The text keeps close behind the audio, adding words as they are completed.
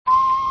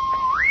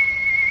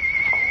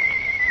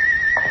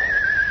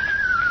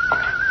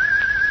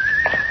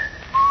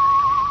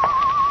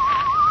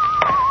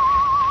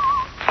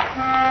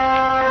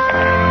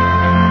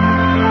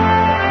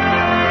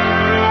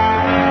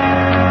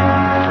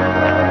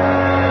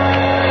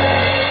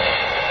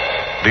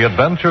The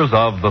Adventures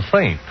of the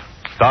Saint,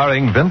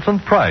 starring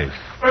Vincent Price.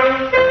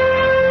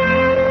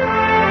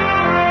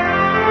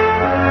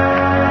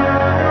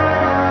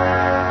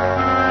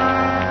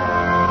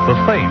 The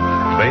Saint,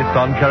 based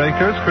on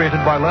characters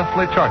created by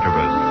Leslie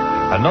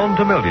Charteris and known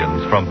to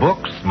millions from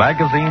books,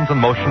 magazines,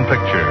 and motion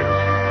pictures.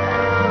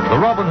 The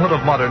Robin Hood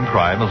of modern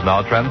crime is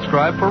now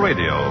transcribed for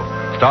radio,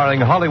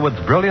 starring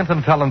Hollywood's brilliant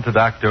and talented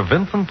actor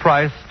Vincent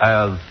Price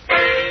as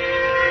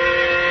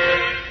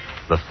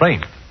the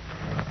Saint.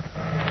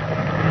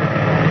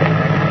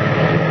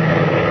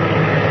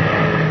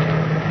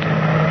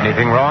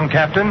 Anything wrong,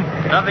 Captain?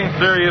 Nothing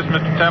serious,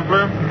 Mr.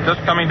 Templar.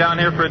 Just coming down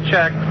here for a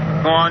check.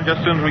 Go on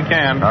just as soon as we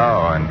can.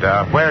 Oh, and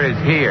where is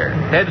here?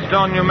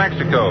 Headstone, New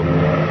Mexico.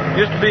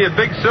 Used to be a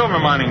big silver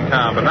mining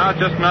town, but now it's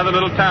just another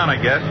little town, I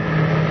guess.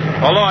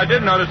 Although I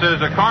did notice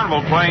there's a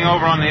carnival playing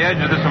over on the edge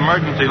of this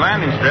emergency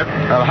landing strip.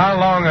 Well, how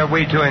long are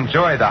we to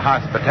enjoy the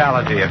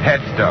hospitality of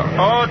Headstone?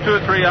 Oh,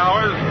 2 or 3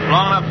 hours.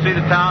 Long enough to see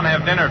the town and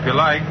have dinner if you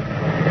like.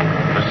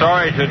 We're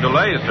sorry to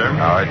delay you, sir.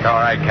 Oh, it's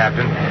all right,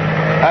 Captain.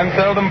 I'm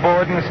seldom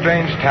bored in a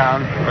strange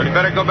town. Well, you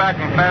better go back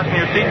and fasten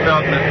your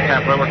seatbelt, Mr.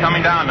 Templar. We're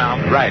coming down now.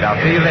 Right, I'll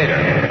see you later.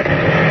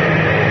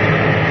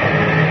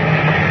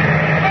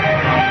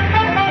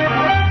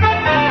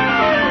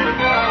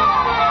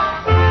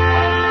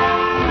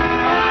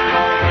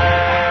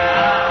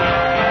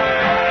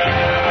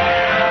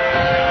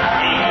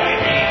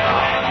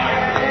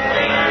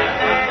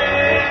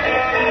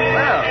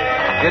 Well,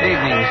 good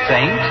evening,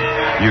 Saint.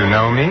 You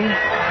know me?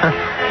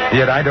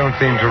 Yet I don't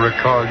seem to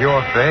recall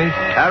your face.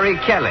 Harry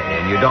Kelly,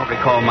 and you don't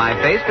recall my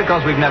face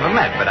because we've never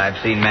met, but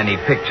I've seen many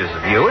pictures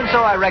of you, and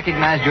so I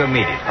recognized you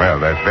immediately. Well,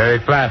 that's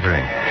very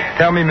flattering.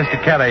 Tell me, Mr.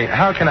 Kelly,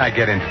 how can I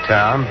get into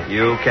town?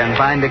 You can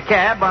find a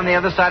cab on the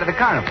other side of the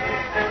carnival.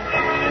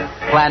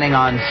 Planning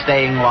on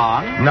staying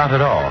long? Not at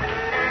all.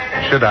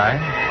 Should I?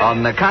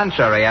 On the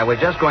contrary, I was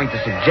just going to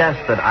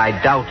suggest that I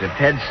doubt if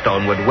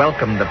Headstone would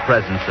welcome the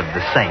presence of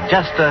the saint.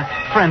 Just a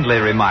friendly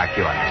remark,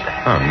 you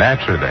understand. Oh,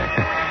 naturally.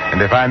 And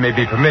if I may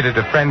be permitted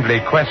a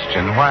friendly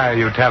question, why are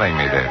you telling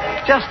me this?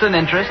 Just an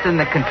interest in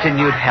the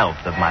continued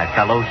health of my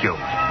fellow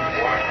human.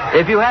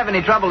 If you have any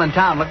trouble in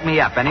town, look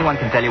me up.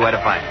 Anyone can tell you where to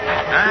find me.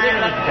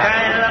 Look,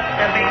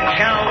 the big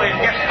show is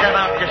just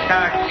about to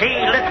start. See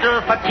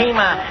little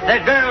Fatima, the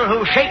girl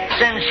who shakes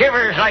and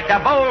shivers like a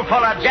bowl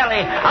full of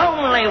jelly.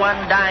 Only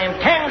 1 dime,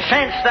 10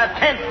 cents, the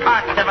 10th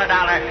part of $1.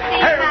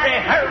 Hurry,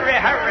 hurry,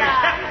 hurry.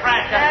 Step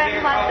right up Learn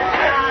here. what the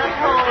stars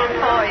hold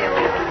for you.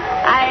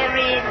 I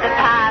read the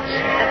past,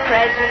 the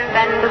present,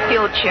 and the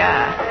future.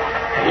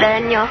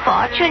 Learn your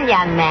fortune,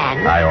 young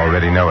man. I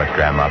already know it,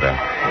 Grandmother.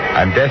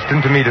 I'm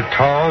destined to meet a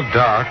tall,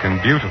 dark,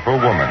 and beautiful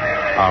woman.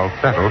 I'll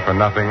settle for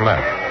nothing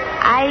less.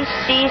 I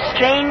see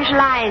strange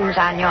lines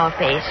on your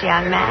face,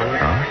 young man.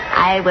 Huh?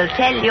 I will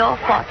tell your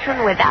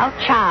fortune without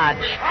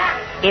charge.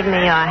 Give me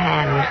your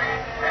hand.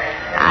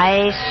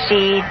 I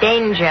see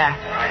danger.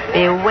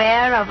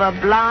 Beware of a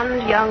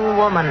blonde young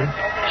woman.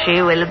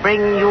 She will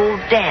bring you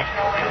death.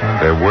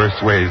 There are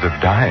worse ways of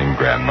dying,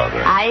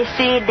 Grandmother. I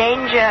see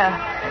danger.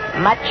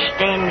 Much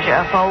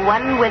danger for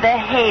one with a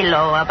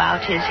halo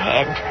about his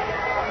head.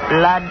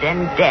 Blood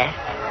and death.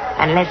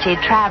 Unless he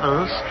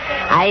travels,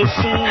 I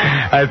see...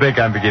 I think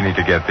I'm beginning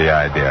to get the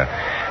idea.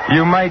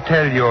 You might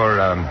tell your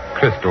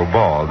crystal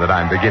ball that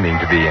I'm beginning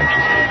to be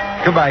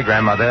interested. Goodbye,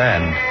 Grandmother,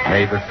 and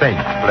may the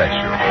saints bless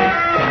you.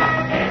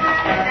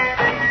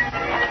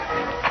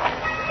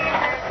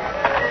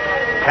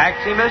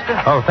 Taxi,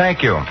 mister? Oh,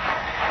 thank you.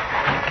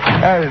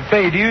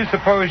 Say, do you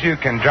suppose you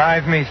can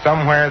drive me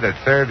somewhere that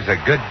serves a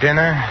good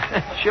dinner?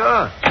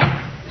 Sure.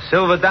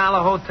 Silver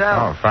Dollar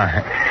Hotel. Oh,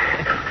 fine.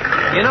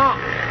 You know,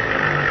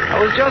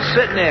 I was just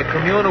sitting there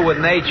communing with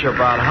nature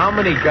about how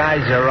many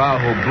guys there are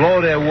who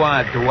blow their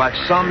wad to watch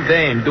some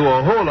dame do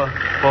a hula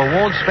but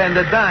won't spend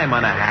a dime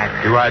on a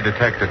hack. Do I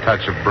detect a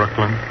touch of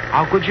Brooklyn?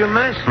 How could you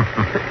miss?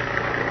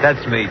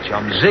 That's me,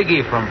 chum.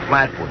 Ziggy from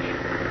Flatbush.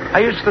 I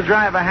used to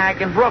drive a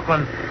hack in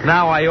Brooklyn.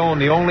 Now I own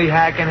the only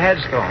hack in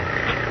Headstone.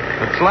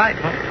 It's light,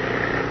 huh?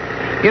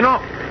 You know,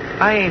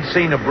 I ain't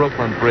seen a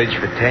Brooklyn Bridge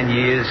for 10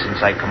 years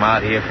since I come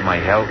out here for my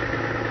health.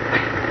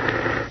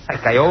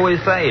 Like I always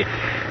say,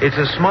 it's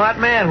a smart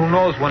man who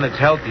knows when it's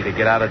healthy to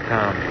get out of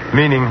town.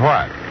 Meaning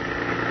what?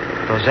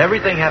 Does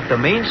everything have to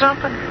mean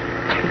something?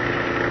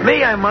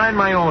 Me, I mind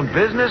my own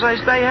business. I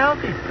stay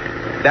healthy.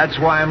 That's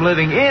why I'm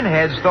living in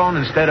Headstone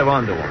instead of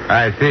under one.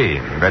 I see.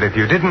 But if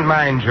you didn't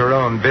mind your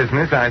own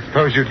business, I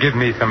suppose you'd give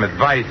me some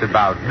advice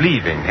about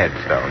leaving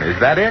Headstone. Is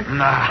that it?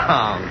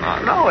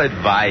 No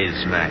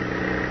advice, man.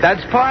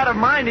 That's part of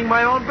minding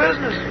my own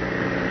business.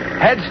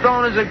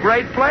 Headstone is a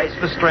great place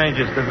for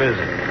strangers to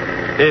visit,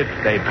 if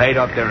they paid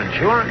up their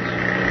insurance.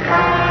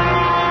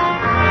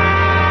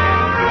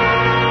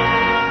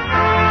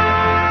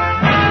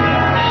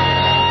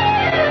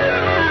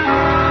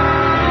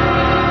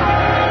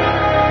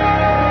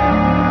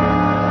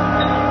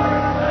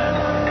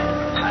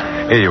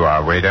 Here you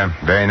are, waiter.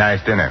 Very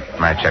nice dinner.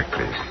 My check,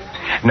 please.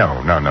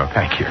 No,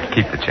 thank you.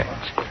 Keep the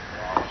change.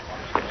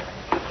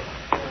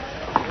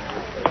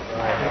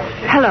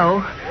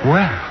 Hello.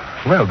 Well,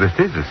 Well, this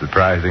is a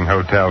surprising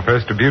hotel.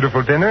 First a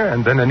beautiful dinner,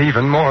 and then an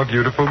even more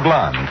beautiful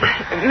blonde.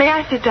 May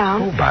I sit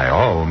down? Oh, by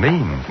all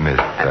means, Miss...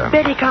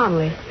 Betty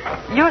Connelly.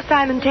 You're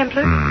Simon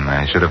Templar?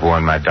 I should have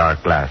worn my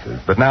dark glasses.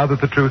 But now that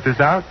the truth is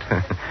out,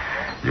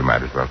 you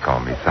might as well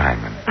call me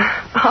Simon.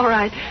 All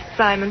right,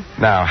 Simon.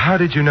 Now, how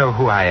did you know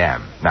who I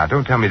am? Now,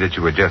 don't tell me that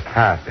you were just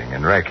passing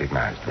and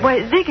recognized me. Well,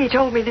 Ziggy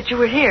told me that you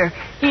were here.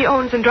 He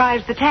owns and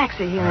drives the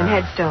taxi here in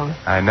Headstone.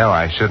 I know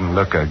I shouldn't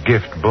look a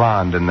gift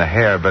blonde in the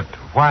hair, but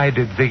why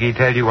did Ziggy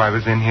tell you I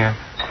was in here?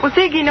 Well,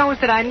 Ziggy knows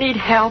that I need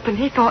help, and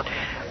he thought,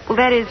 well,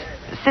 that is,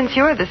 since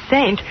you're the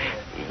saint,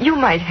 you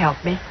might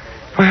help me.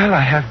 Well,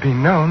 I have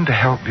been known to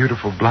help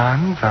beautiful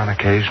blondes on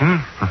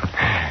occasion.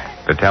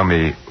 But tell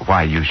me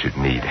why you should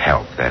need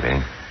help,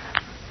 Betty.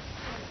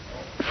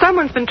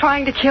 Someone's been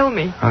trying to kill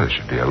me. Oh, there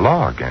should be a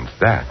law against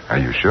that. Are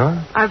you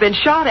sure? I've been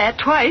shot at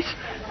twice,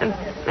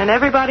 and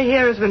everybody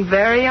here has been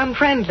very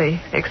unfriendly,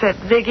 except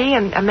Ziggy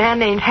and a man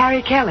named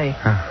Harry Kelly.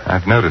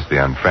 I've noticed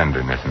the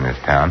unfriendliness in this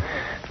town.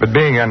 But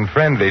being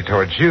unfriendly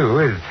towards you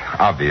is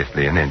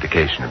obviously an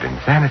indication of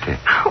insanity.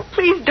 Oh,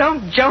 please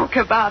don't joke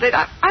about it.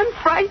 I'm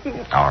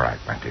frightened. All right,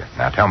 my dear.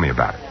 Now tell me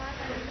about it.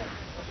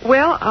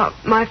 Well,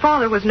 my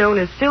father was known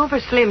as Silver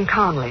Slim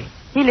Connelly.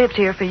 He lived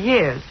here for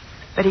years,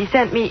 but he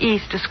sent me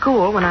east to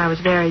school when I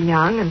was very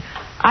young, and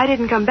I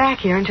didn't come back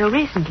here until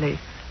recently.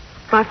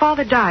 My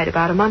father died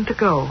about a month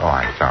ago. Oh,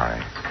 I'm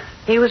sorry.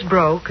 He was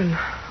broke, and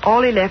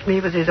all he left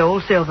me was his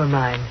old silver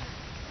mine.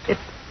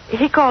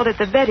 He called it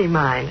the Betty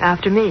Mine,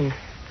 after me.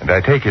 And I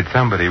take it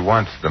somebody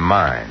wants the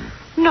mine.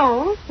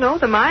 No,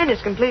 the mine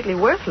is completely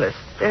worthless.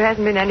 There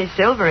hasn't been any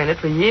silver in it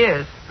for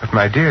years. But,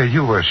 my dear,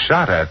 you were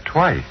shot at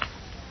twice.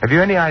 Have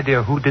you any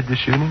idea who did the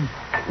shooting?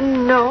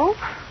 No,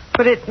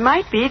 but it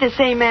might be the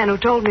same man who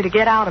told me to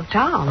get out of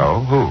town.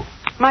 Oh, who?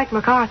 Mike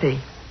McCarthy.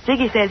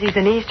 Ziggy says he's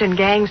an eastern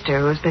gangster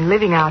who's been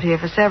living out here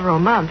for several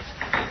months.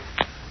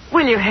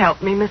 Will you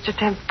help me, Mr.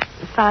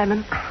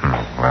 Simon?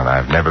 Well,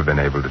 I've never been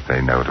able to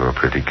say no to a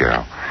pretty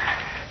girl.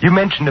 You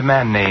mentioned a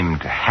man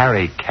named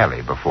Harry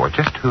Kelly before.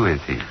 Just who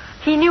is he?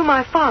 He knew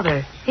my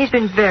father. He's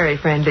been very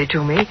friendly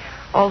to me,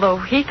 although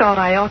he thought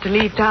I ought to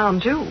leave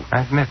town, too.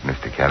 I've met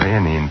Mr. Kelly,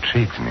 and he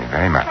intrigues me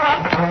very much.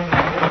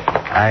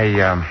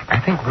 I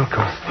think we'll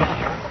go see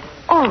him.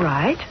 All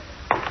right.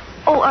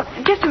 Oh,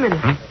 just a minute.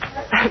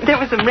 There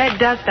was some red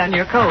dust on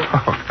your coat.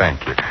 Oh,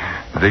 thank you.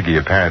 Ziggy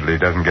apparently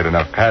doesn't get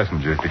enough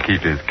passengers to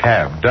keep his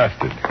cab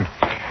dusted.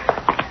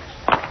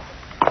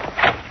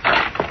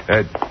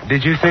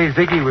 Did you say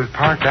Ziggy was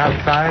parked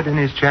outside in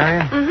his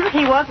chariot? Mm-hmm.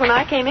 He was when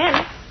I came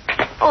in.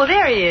 Oh,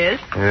 there he is.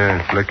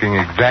 Yes, looking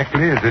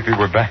exactly as if he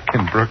were back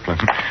in Brooklyn.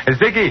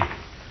 Ziggy!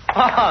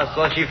 Oh,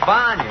 so she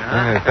found you,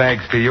 huh?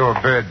 Thanks to your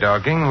bird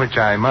dogging, which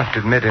I must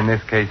admit in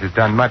this case has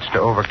done much to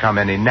overcome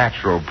any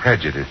natural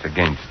prejudice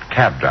against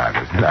cab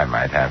drivers that I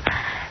might have.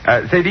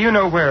 Say, do you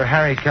know where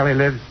Harry Kelly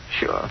lives?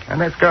 Sure. And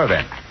let's go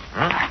then.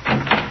 Huh?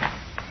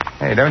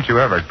 Hey, don't you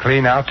ever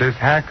clean out this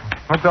hack?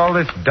 What's all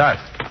this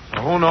dust?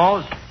 Well, who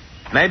knows?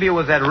 Maybe it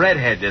was that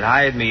redhead that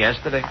hired me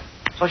yesterday.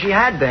 So she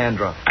had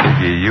dandruff.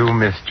 Ziggy, you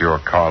missed your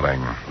calling.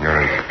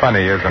 You're as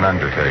funny as an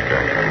undertaker.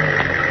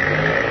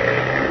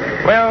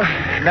 Well,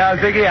 now,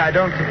 Ziggy, I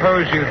don't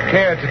suppose you'd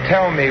care to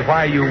tell me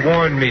why you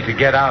warned me to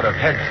get out of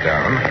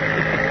Headstone.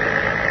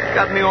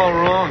 Got me all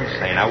wrong,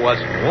 Saint. I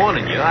wasn't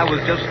warning you. I was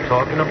just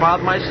talking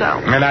about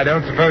myself. And I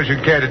don't suppose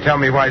you'd care to tell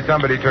me why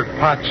somebody took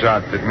pot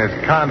shots at Miss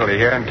Connelly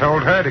here and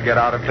told her to get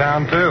out of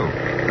town, too.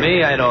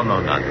 Me, I don't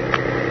know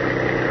nothing.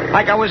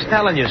 Like I was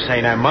telling you,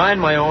 Saint, I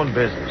mind my own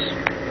business.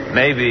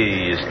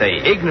 Maybe you stay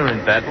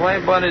ignorant that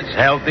way, but it's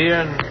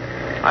healthier, and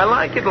I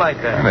like it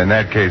like that. Well, in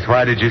that case,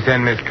 why did you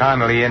send Miss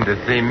Connelly in to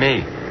see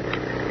me?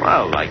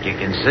 Well, like you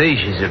can see,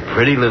 she's a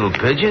pretty little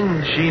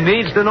pigeon. She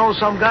needs to know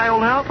some guy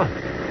who'll help her.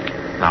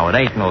 Now, it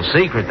ain't no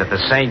secret that the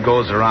saint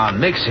goes around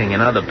mixing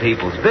in other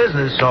people's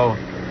business, so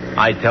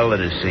I tell her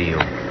to see you.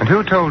 And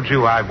who told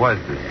you I was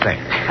the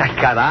saint? I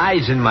got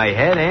eyes in my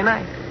head, ain't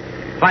I?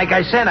 Like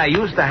I said, I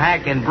used to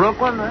hack in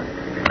Brooklyn.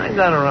 I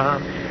got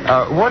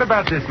around. What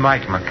about this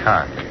Mike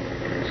McCarthy?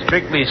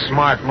 Strictly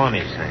smart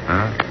money, Saint.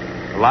 Huh?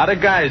 A lot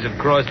of guys have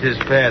crossed his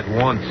path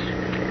once,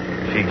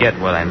 if you get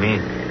what I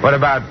mean. What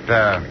about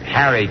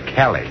Harry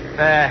Kelly?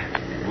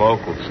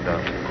 Local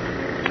stuff.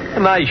 A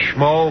nice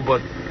schmo,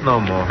 but no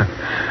more.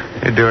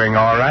 You're doing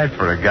all right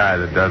for a guy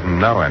that doesn't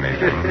know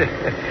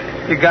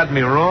anything. You got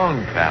me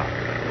wrong, pal.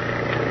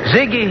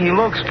 Ziggy, he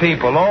looks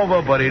people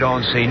over, but he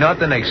don't see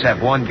nothing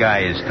except one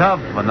guy is tough,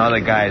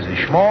 another guy is a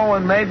schmo,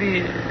 and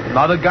maybe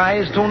another guy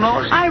is too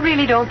nosy. I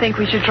really don't think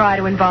we should try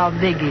to involve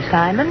Ziggy,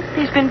 Simon.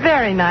 He's been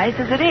very nice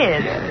as it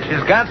is. Yeah,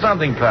 she's got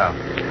something, pal.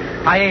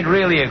 I ain't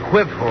really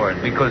equipped for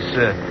it because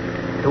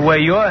the way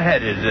you're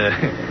headed,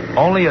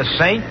 only a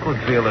saint could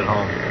feel at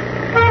home.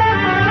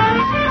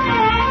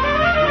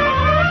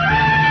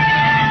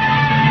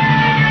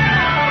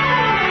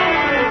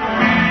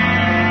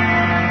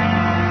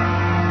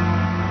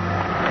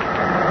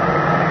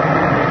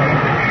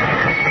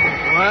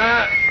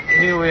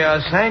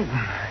 Saint.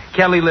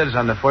 Kelly lives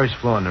on the first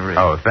floor in the rig.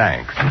 Oh,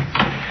 thanks.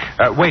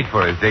 Wait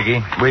for us,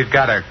 Ziggy. We've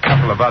got a couple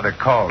couple of other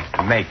calls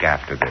to make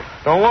after this.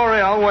 Don't worry,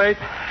 I'll wait.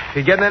 If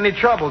you get in any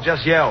trouble,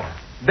 just yell.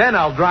 Then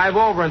I'll drive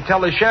over and tell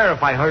the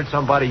sheriff I heard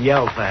somebody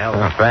yell for help.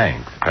 Oh,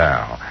 thanks,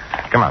 pal.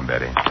 Come on,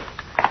 Betty.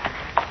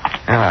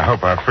 Well, I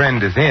hope our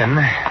friend is in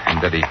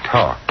and that he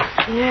talks.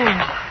 Yes.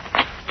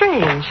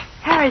 Strange.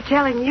 Harry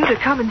telling you to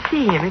come and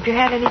see him if you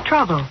had any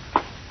trouble.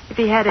 If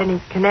he had any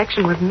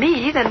connection with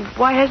me, then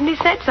why hasn't he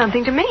said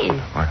something to me?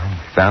 Well,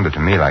 he sounded to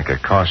me like a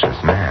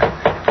cautious man.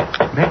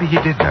 Maybe he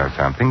did know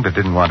something, but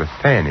didn't want to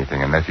say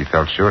anything unless he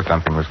felt sure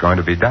something was going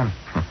to be done.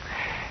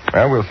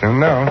 Well, we'll soon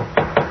know.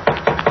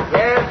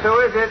 Yes, who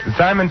is it?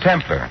 Simon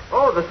Templar.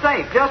 Oh, the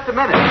saint. Just a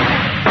minute.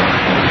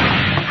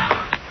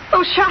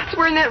 Those shots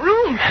were in that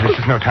room. This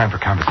is no time for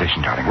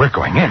conversation, darling. We're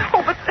going in.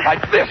 Oh, but...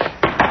 Like this.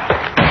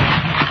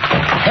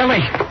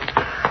 Kelly.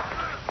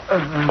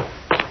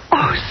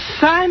 Oh,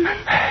 Simon.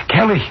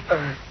 Kelly.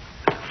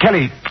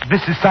 Kelly,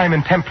 this is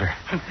Simon Templar.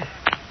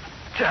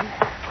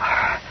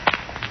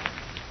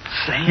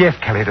 Saint? Yes,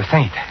 Kelly, the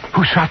saint.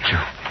 Who shot you?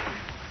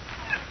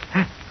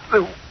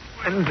 The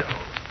window.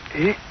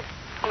 Saint.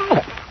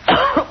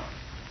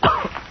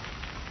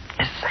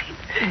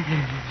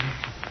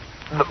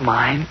 The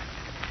mine.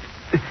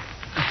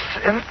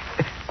 Sin.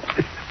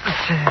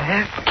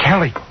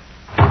 Kelly.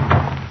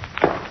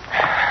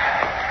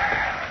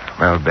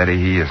 Well, Betty,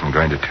 he isn't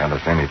going to tell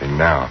us anything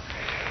now.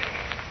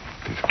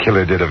 His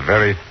killer did a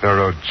very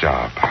thorough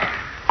job.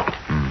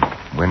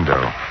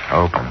 Window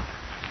open.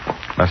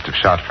 Must have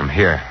shot from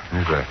here.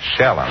 There's a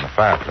shell on the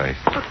fireplace.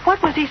 But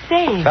what was he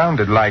saying?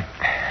 Sounded like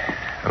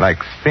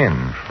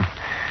sin.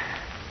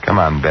 Come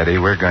on, Betty.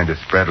 We're going to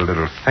spread a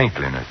little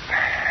saintliness.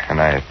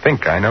 And I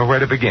think I know where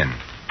to begin.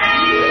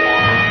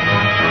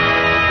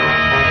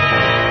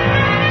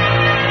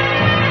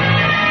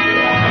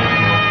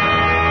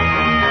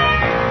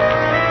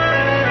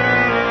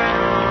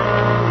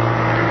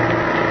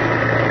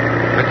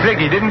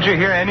 Ziggy, didn't you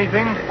hear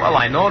anything? Well,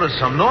 I noticed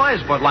some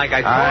noise, but like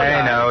I told you...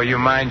 I know. You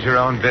mind your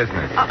own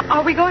business.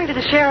 Are we going to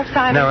the sheriff's,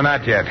 Simon? No,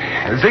 not yet.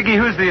 Ziggy,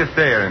 who's the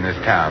assayer in this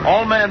town?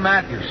 Old Man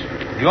Matthews.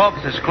 The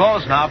office is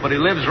closed now, but he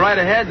lives right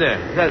ahead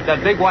there.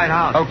 That big white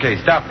house. Okay,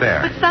 stop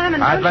there. But,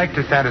 Simon... I'd like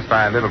to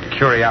satisfy a little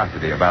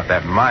curiosity about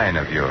that mine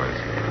of yours.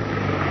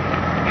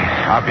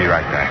 I'll be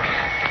right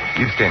back.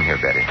 You stay in here,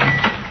 Betty.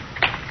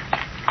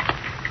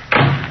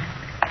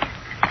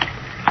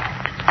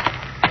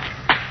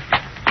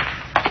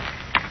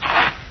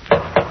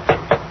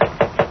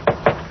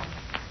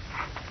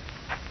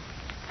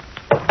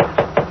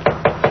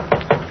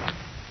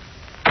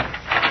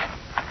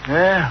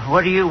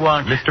 What do you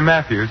want? Mr.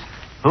 Matthews.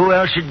 Who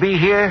else should be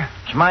here?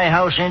 It's my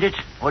house, ain't it?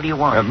 What do you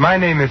want? My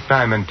name is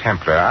Simon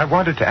Templar. I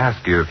wanted to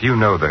ask you if you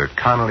know the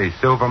Connelly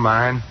silver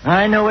mine.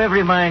 I know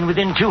every mine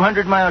within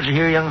 200 miles of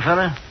here, young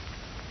fella.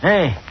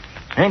 Hey,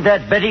 ain't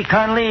that Betty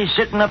Connelly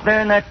sitting up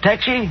there in that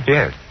taxi?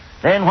 Yes.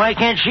 Then why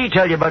can't she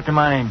tell you about the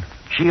mine?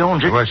 She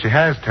owns it. Well, she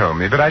has told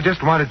me, but I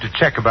just wanted to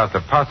check about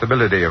the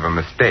possibility of a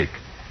mistake.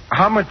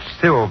 How much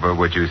silver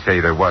would you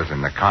say there was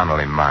in the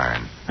Connelly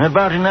mine?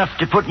 About enough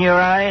to put in your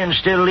eye and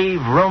still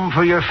leave room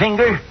for your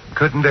finger?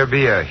 Couldn't there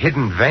be a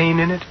hidden vein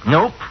in it?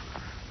 Nope.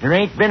 There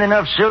ain't been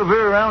enough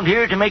silver around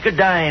here to make a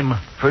dime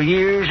for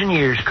years and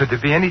years. Could there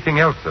be anything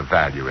else of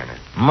value in it?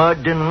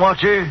 Mud and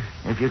water,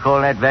 if you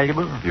call that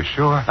valuable. You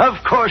sure?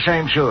 Of course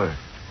I'm sure.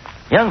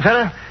 Young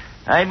fella,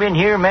 I've been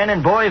here man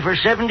and boy for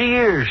 70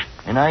 years,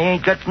 and I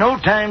ain't got no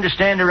time to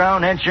stand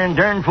around answering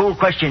darn fool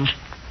questions.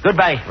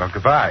 Goodbye. Well,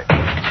 goodbye.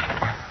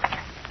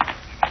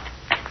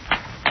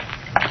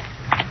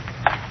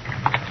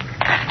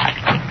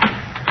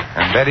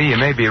 And Betty, you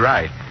may be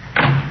right.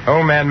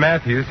 Old Man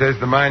Matthews says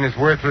the mine is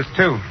worthless,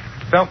 too.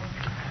 So,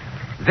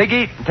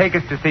 Ziggy, take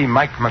us to see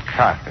Mike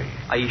McCarthy.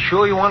 Are you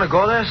sure you want to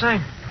go there,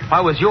 Saint? If I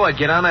was you, I'd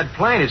get on that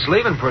plane. It's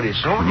leaving pretty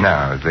soon.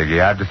 No,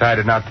 Ziggy, I've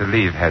decided not to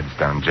leave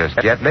Headstone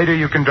just yet. Later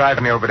you can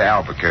drive me over to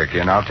Albuquerque,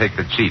 and I'll take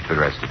the chief the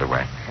rest of the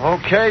way.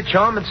 Okay,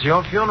 chum, it's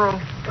your funeral.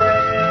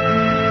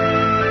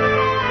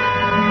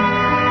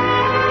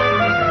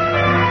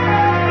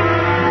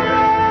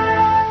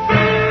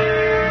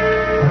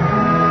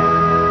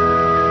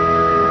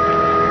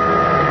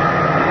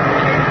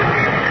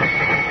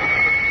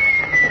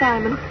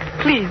 Simon,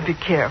 please be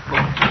careful.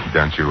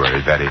 Don't you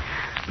worry, Betty.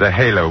 The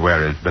Halo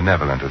Wearers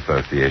Benevolent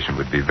Association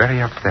would be very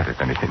upset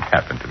if anything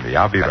happened to me.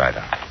 I'll be right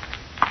out.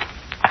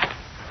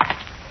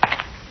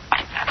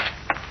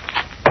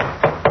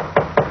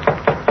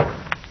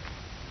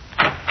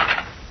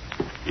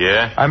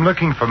 Yeah? I'm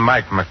looking for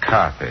Mike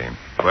McCarthy.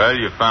 Well,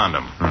 you found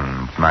him.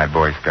 It's my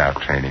Boy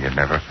Scout training. It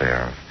never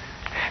fails.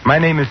 My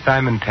name is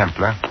Simon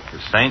Templar. The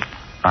Saint?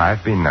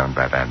 I've been known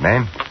by that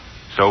name.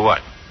 So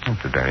what?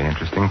 That's a very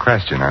interesting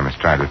question. I must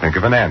try to think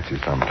of an answer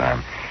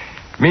sometime.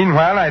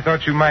 Meanwhile, I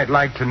thought you might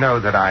like to know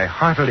that I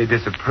heartily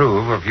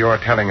disapprove of your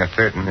telling a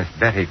certain Miss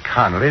Betty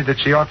Connelly that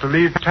she ought to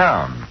leave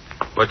town.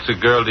 What's a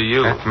girl to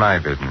you? That's my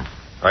business.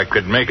 I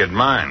could make it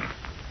mine.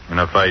 And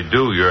if I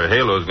do, your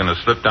halo's going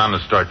to slip down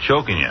and start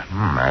choking you.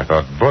 I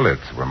thought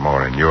bullets were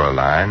more in your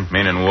line.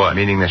 Meaning what?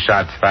 Meaning the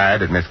shots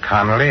fired at Miss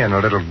Connelly and a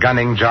little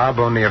gunning job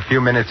only a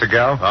few minutes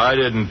ago. I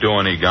didn't do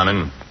any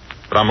gunning.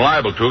 But I'm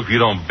liable to if you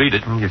don't beat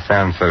it. You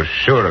sound so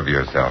sure of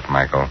yourself,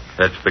 Michael.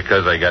 That's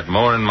because I got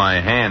more in my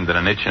hand than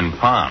an itching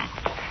palm.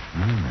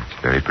 That's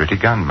a very pretty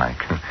gun, Mike.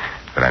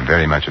 But I'm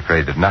very much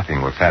afraid that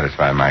nothing will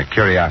satisfy my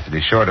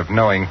curiosity short of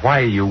knowing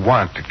why you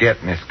want to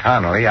get Miss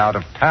Connelly out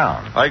of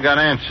town. I got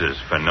answers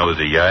for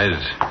nosy eyes.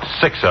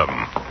 6 of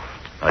them.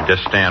 I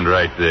just stand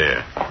right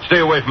there.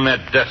 Stay away from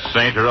that desk,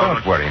 Saint, or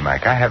Don't worry,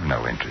 Mike. I have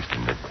no interest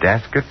in the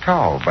desk at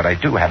all, but I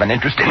do have an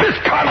interest in Miss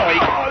Connelly.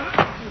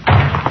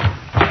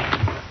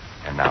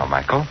 And now,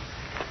 Michael,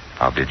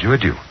 I'll bid you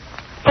adieu.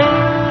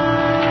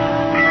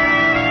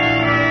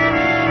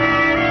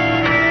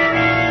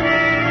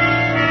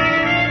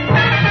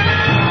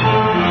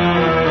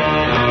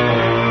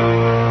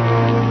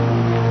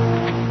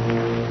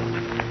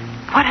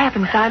 What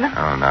happened, Simon?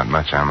 Oh, not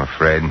much, I'm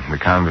afraid. The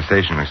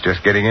conversation was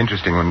just getting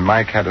interesting when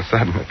Mike had a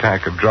sudden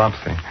attack of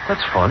dropsy.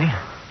 That's funny.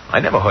 I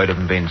never heard of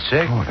him being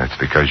sick. Oh, that's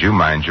because you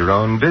mind your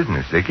own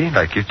business, Ziggy,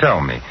 like you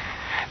told me.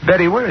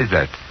 Betty, where is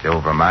that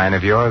silver mine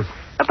of yours?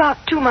 About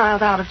 2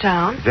 miles out of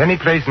town. Is there any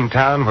place in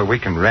town where we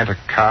can rent a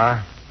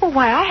car? Well,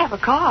 why, I have a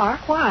car.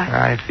 Why?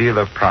 I feel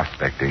a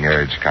prospecting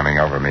urge coming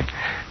over me.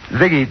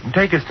 Ziggy,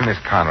 take us to Miss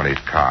Connelly's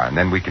car, and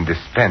then we can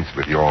dispense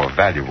with your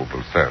valuable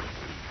service.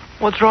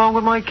 What's wrong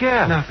with my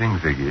car? Nothing,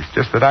 Ziggy. It's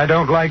just that I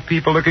don't like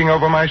people looking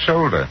over my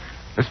shoulder,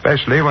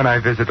 especially when I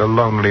visit a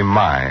lonely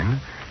mine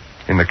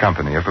in the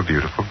company of a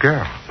beautiful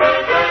girl.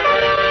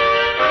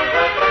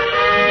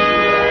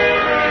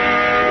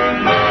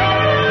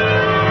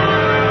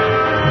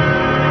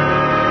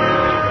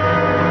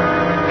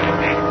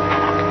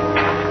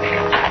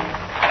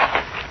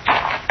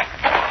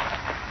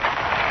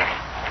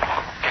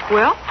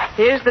 Well,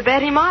 here's the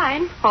Betty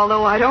mine,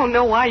 although I don't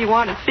know why you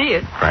want to see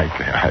it.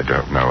 Frankly, I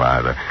don't know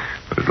either.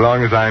 But as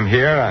long as I'm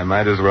here, I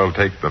might as well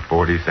take the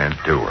 40-cent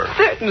tour.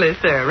 Certainly,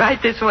 sir.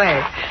 Right this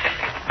way.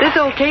 This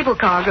old cable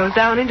car goes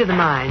down into the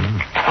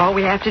mine. All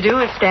we have to do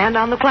is stand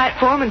on the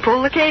platform and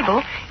pull the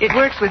cable. It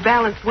works with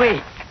balanced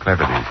weight.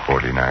 Clever, these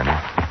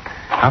 49ers.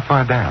 How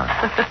far down?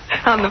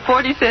 On the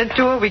 40-cent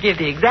tour, we give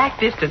the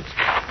exact distance.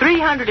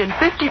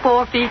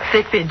 354 feet,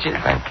 6 inches.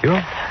 Thank you.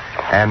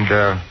 And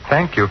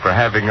thank you for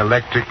having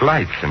electric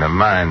lights in a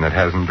mine that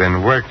hasn't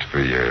been worked for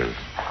years.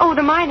 Oh,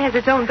 the mine has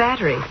its own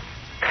battery.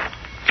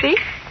 See?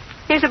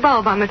 Here's a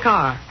bulb on the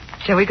car.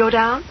 Shall we go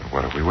down?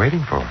 What are we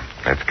waiting for?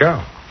 Let's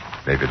go.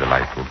 Maybe the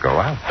light will go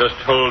out. Just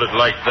hold it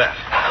like that.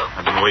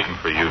 I've been waiting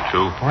for you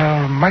two.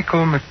 Well,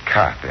 Michael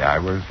McCarthy, I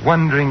was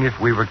wondering if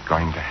we were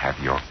going to have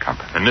your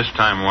company. And this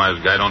time,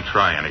 wise guy, don't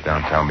try anything.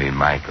 Don't tell me,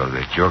 Michael,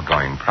 that you're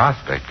going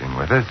prospecting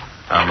with us.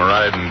 I'm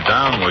riding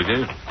down with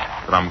you,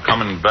 but I'm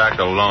coming back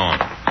alone.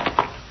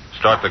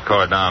 Start the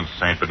car down,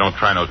 Saint, but don't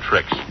try no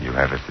tricks. You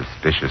have a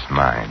suspicious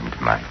mind,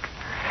 Mike.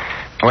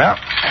 Well,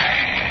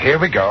 here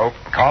we go.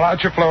 Call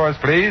out your floors,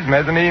 please.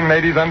 Mezzanine,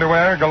 ladies'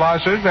 underwear,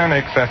 galoshes, and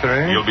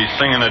accessories. You'll be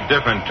singing a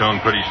different tune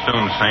pretty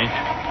soon, Saint.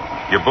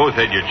 You both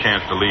had your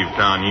chance to leave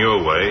town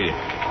your way.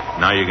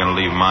 Now you're going to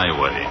leave my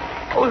way.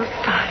 Oh,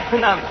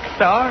 Simon, I'm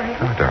sorry.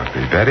 Oh, don't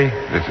be, Betty.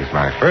 This is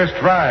my first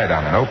ride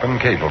on an open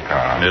cable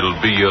car. And it'll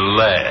be your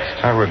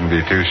last. I wouldn't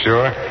be too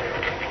sure.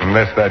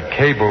 Unless that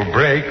cable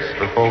breaks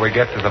before we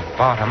get to the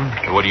bottom.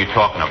 What are you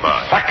talking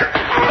about? Sucker!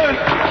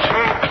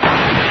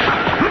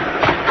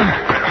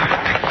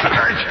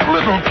 It's a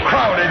little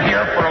crowded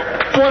here for a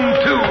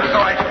 1-2, so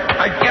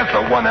I guess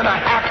a 1.5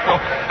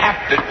 will have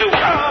to do.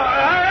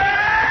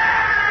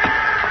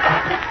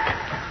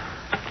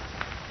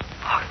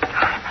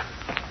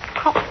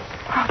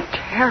 How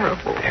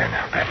terrible. There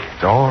now, Betty.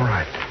 It's all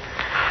right.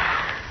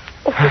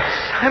 Oh, but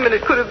Simon,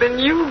 it could have been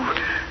you.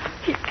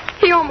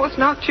 He almost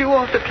knocked you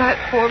off the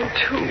platform,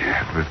 too.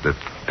 Yeah, it was the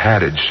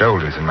padded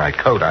shoulders in my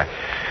coat.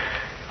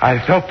 I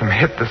felt them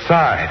hit the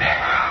side.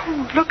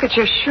 Oh, look at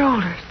your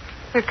shoulders.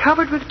 They're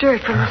covered with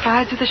dirt from the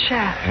sides of the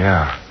shaft.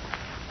 Yeah.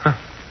 Huh.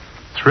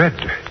 It's red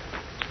dirt.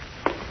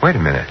 Wait a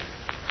minute.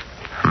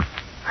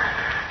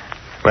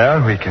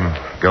 Well, we can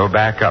go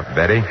back up,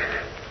 Betty.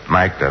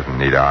 Mike doesn't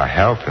need our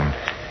help, and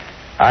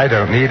I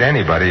don't need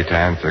anybody to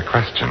answer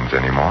questions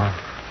anymore.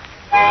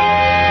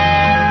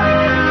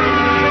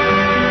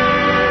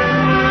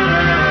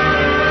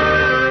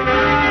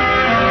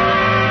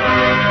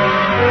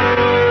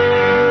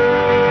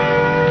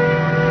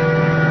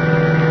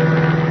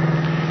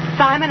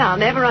 Simon, I'll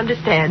never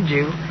understand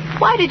you.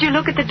 Why did you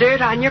look at the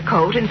dirt on your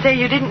coat and say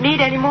you didn't need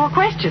any more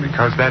questions?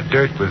 Because that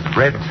dirt was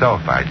red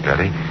sulfide,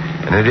 Betty.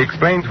 And it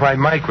explains why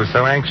Mike was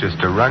so anxious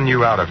to run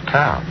you out of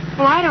town.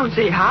 Well, I don't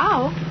see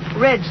how.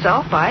 Red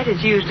sulfide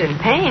is used in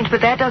paint, but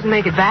that doesn't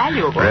make it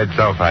valuable. Red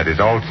sulfide is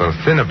also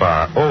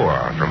cinnabar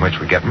ore, from which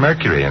we get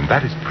mercury, and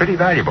that is pretty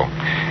valuable.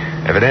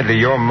 Evidently,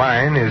 your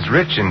mine is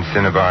rich in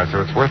cinnabar,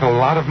 so it's worth a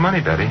lot of money,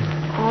 Betty.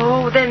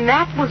 Oh, then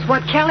that was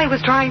what Kelly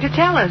was trying to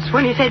tell us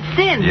when he said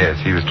sin. Yes,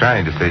 he was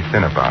trying to say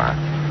cinnabar.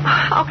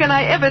 How can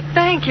I ever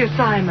thank you,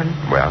 Simon?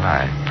 Well,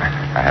 I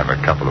have a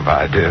couple of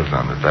ideas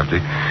on the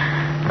subject.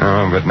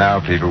 Oh, but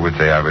now people would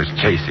say I was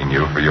chasing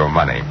you for your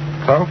money.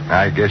 So,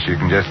 I guess you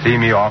can just see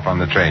me off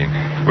on the train.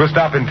 We'll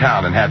stop in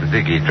town and have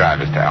Ziggy drive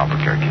us to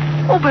Albuquerque.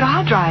 Oh, but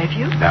I'll drive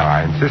you. Now,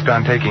 I insist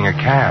on taking a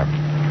cab.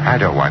 I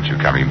don't want you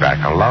coming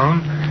back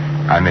alone.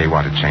 I may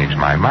want to change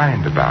my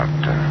mind about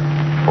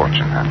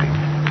fortune hunting.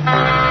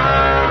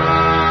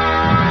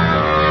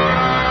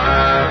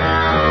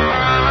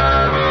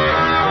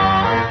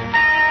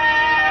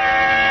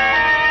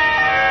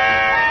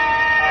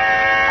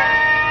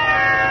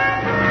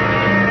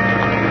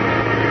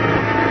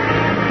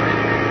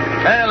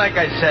 Well, like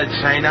I said,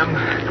 Saint, I'm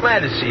glad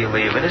to see you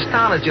leaving. This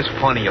town is just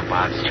funny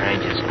about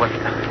strangers. But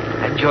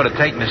hadn't you ought to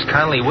take Miss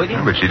Connelly with you?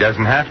 But she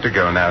doesn't have to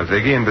go now,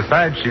 Ziggy, and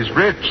besides, she's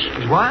rich.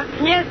 What?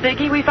 Yes,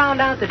 Ziggy, we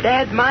found out that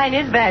Dad's mine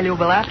is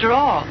valuable after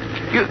all.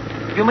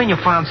 You mean you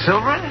found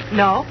silver in it?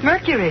 No,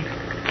 mercury.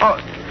 Oh,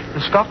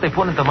 the stuff they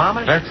put in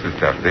thermometers? That's the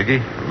stuff,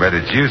 Ziggy. But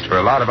it's used for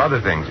a lot of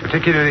other things,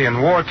 particularly in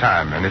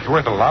wartime, and it's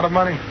worth a lot of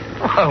money.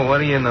 Oh, what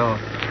do you know?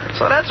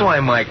 So that's why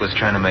Mike was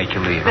trying to make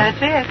you leave. Huh?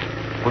 That's it.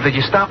 Well, did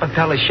you stop and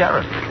tell the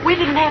sheriff? We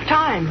didn't have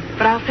time,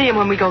 but I'll see him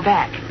when we go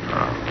back.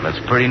 Oh, that's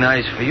pretty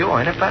nice for you,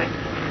 ain't it, Betty?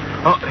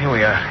 Oh, here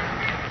we are.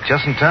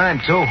 Just in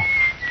time, too.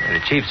 The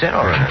chief's in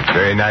already.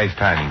 Very nice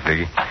timing,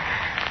 Ziggy.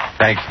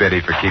 Thanks, Betty,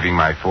 for keeping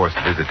my forced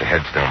visit to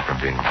Headstone from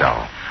being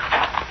dull.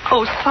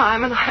 Oh,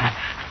 Simon,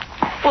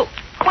 well,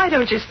 why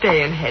don't you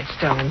stay in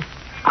Headstone?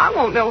 I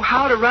won't know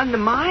how to run the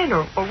mine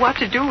or what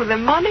to do with the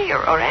money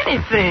or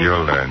anything.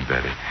 You'll learn,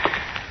 Betty.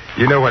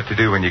 You know what to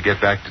do when you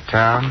get back to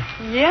town?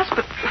 Yes,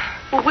 but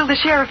will the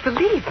sheriff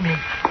believe me?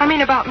 I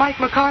mean, about Mike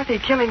McCarthy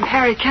killing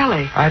Harry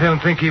Kelly. I don't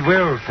think he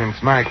will,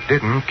 since Mike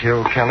didn't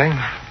kill Kelly.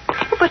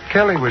 But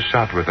Kelly was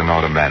shot with an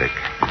automatic.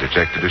 It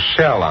ejected a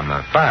shell on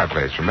the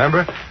fireplace,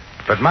 remember?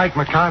 But Mike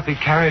McCarthy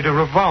carried a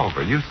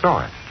revolver. You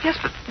saw it. Yes,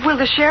 but will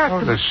the sheriff...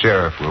 Oh, the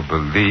sheriff will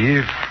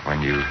believe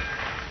when you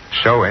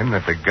show him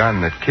that the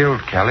gun that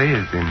killed Kelly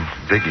is in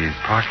Ziggy's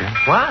pocket.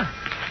 What?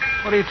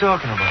 What are you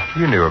talking about?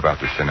 You knew about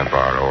the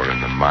cinnabar ore in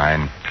the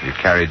mine. You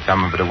carried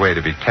some of it away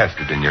to be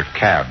tested in your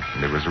cab,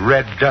 and there was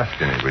red dust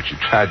in it, which you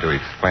tried to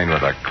explain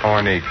with a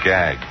corny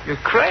gag.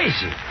 You're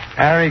crazy.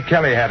 Harry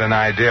Kelly had an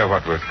idea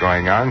what was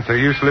going on, so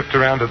you slipped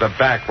around to the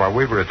back while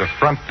we were at the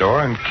front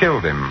door and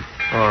killed him.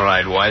 All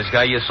right, wise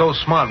guy, you're so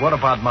smart. What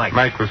about Mike?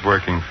 Mike was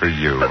working for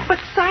you. But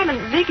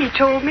Simon, Ziggy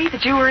told me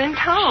that you were in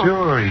town.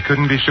 Sure, he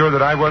couldn't be sure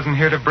that I wasn't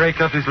here to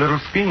break up his little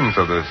scheme,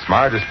 so the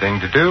smartest thing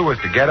to do was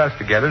to get us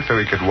together so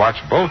he could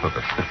watch both of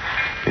us.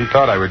 He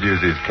thought I would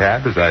use his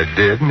cab, as I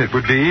did, and it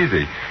would be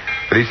easy.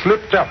 But he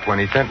slipped up when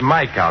he sent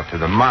Mike out to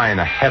the mine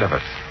ahead of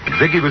us.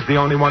 Ziggy was the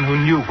only one who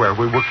knew where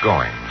we were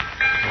going.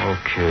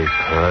 Okay,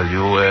 pal,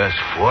 you asked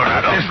for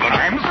it. This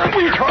time,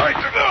 we tried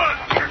to...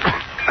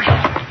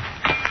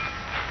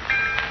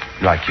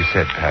 Like you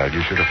said, pal,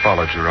 you should have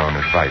followed your own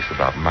advice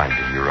about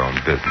minding your own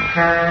business.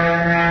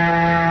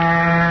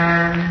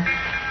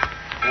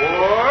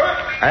 What?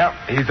 Well,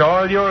 he's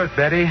all yours,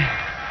 Betty.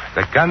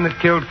 The gun that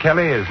killed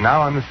Kelly is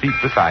now on the seat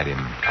beside him.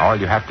 All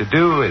you have to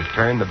do is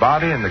turn the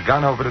body and the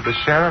gun over to the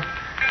sheriff,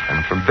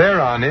 and from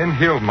there on in,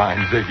 he'll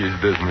mind Ziggy's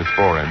business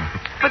for him.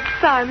 But,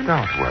 Simon...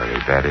 Don't worry,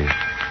 Betty.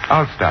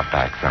 I'll stop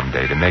back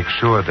someday to make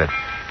sure that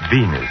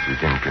Venus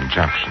is in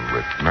conjunction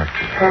with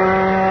Mercury.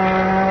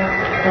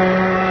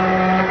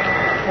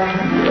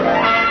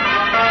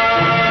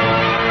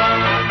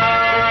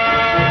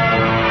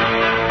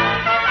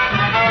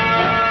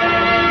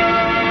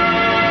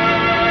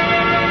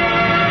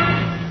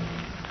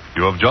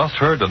 You have just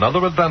heard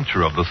another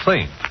adventure of the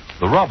Saint,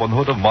 the Robin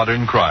Hood of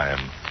modern crime.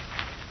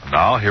 And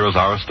now, here is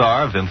our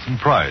star, Vincent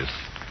Price.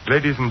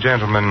 Ladies and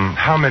gentlemen,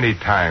 how many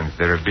times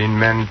there have been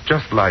men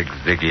just like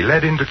Ziggy,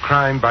 led into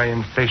crime by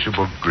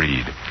insatiable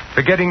greed,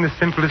 forgetting the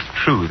simplest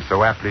truth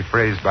so aptly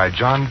phrased by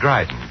John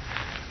Dryden.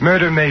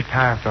 Murder may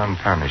pass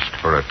unpunished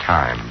for a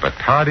time, but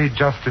tardy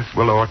justice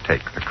will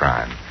o'ertake the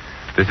crime.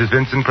 This is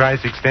Vincent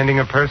Price extending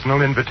a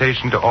personal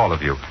invitation to all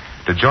of you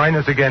to join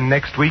us again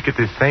next week at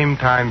this same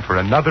time for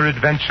another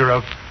adventure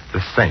of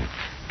the Saint.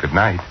 Good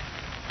night.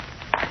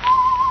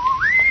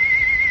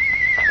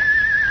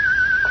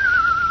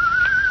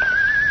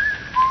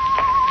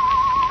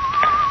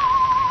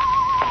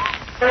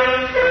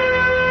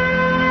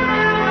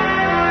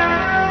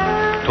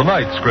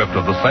 Tonight's script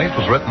of The Saint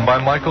was written by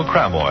Michael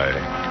Cramoy.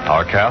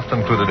 Our cast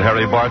included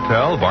Harry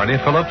Bartell, Barney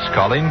Phillips,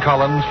 Colleen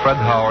Collins, Fred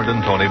Howard,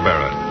 and Tony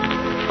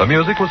Barrett. The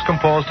music was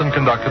composed and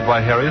conducted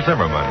by Harry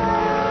Zimmerman.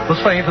 The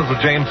Saint is a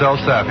James L.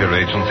 Safier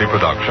Agency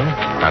production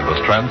and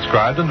was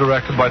transcribed and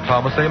directed by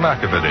Thomas A.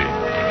 McAvity.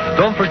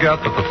 Don't forget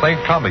that the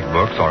Saint comic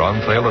books are on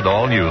sale at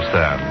all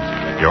newsstands.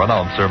 Your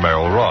announcer,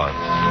 Merrill Ross.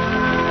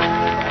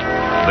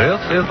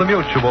 This is the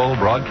Mutual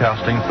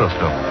Broadcasting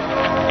System.